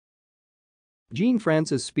Jean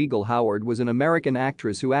Frances Speegle Howard was an American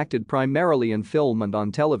actress who acted primarily in film and on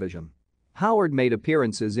television. Howard made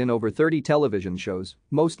appearances in over 30 television shows,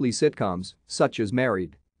 mostly sitcoms, such as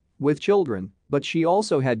Married with Children, but she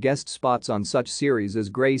also had guest spots on such series as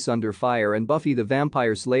Grace Under Fire and Buffy the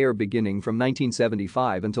Vampire Slayer beginning from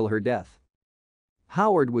 1975 until her death.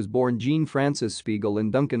 Howard was born Jean Frances Speegle in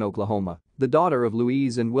Duncan, Oklahoma, the daughter of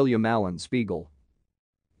Louise and William Allen Speegle.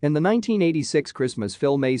 In the 1986 Christmas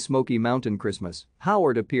film A Smoky Mountain Christmas,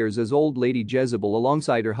 Howard appears as Old Lady Jezebel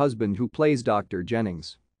alongside her husband who plays Dr.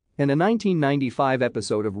 Jennings. In a 1995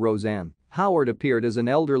 episode of Roseanne, Howard appeared as an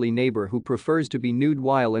elderly neighbor who prefers to be nude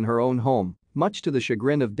while in her own home, much to the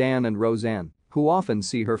chagrin of Dan and Roseanne, who often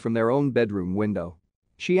see her from their own bedroom window.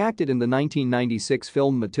 She acted in the 1996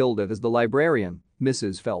 film Matilda as the librarian,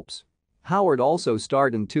 Mrs. Phelps. Howard also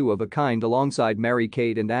starred in Two of a Kind alongside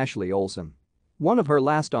Mary-Kate and Ashley Olsen. One of her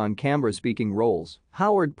last on-camera speaking roles,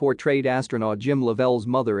 Howard portrayed astronaut Jim Lovell's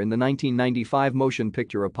mother in the 1995 motion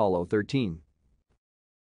picture Apollo 13.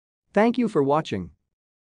 Thank you for watching.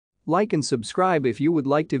 Like and subscribe if you would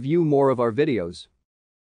like to view more of our videos.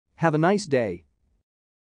 Have a nice day.